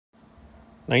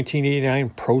1989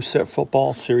 Pro Set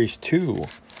Football Series 2.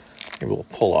 Maybe we'll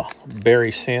pull a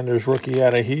Barry Sanders rookie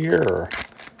out of here, or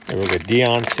maybe we'll get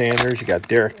Deion Sanders. You got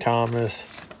Derek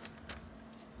Thomas,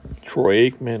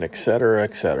 Troy Aikman, etc.,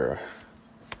 etc.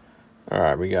 All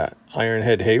right, we got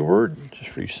Ironhead Hayward, just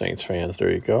for you Saints fans.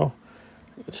 There you go.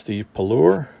 Steve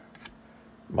Pallure,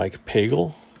 Mike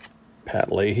Pagel,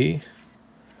 Pat Leahy,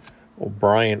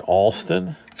 O'Brien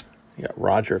Alston. You got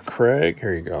Roger Craig.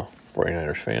 Here you go,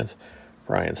 49ers fans.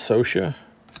 Brian Sosha,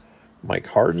 Mike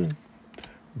Harden,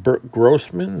 Burt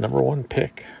Grossman, #1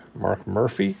 pick, Mark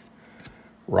Murphy,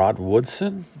 Rod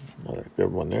Woodson, another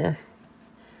good one there.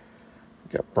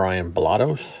 You got Brian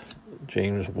Blottos,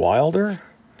 James Wilder,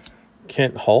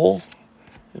 Kent Hull,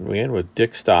 and we end with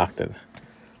Dick Stockton.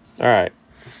 All right,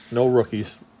 no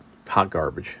rookies, hot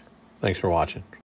garbage. Thanks for watching.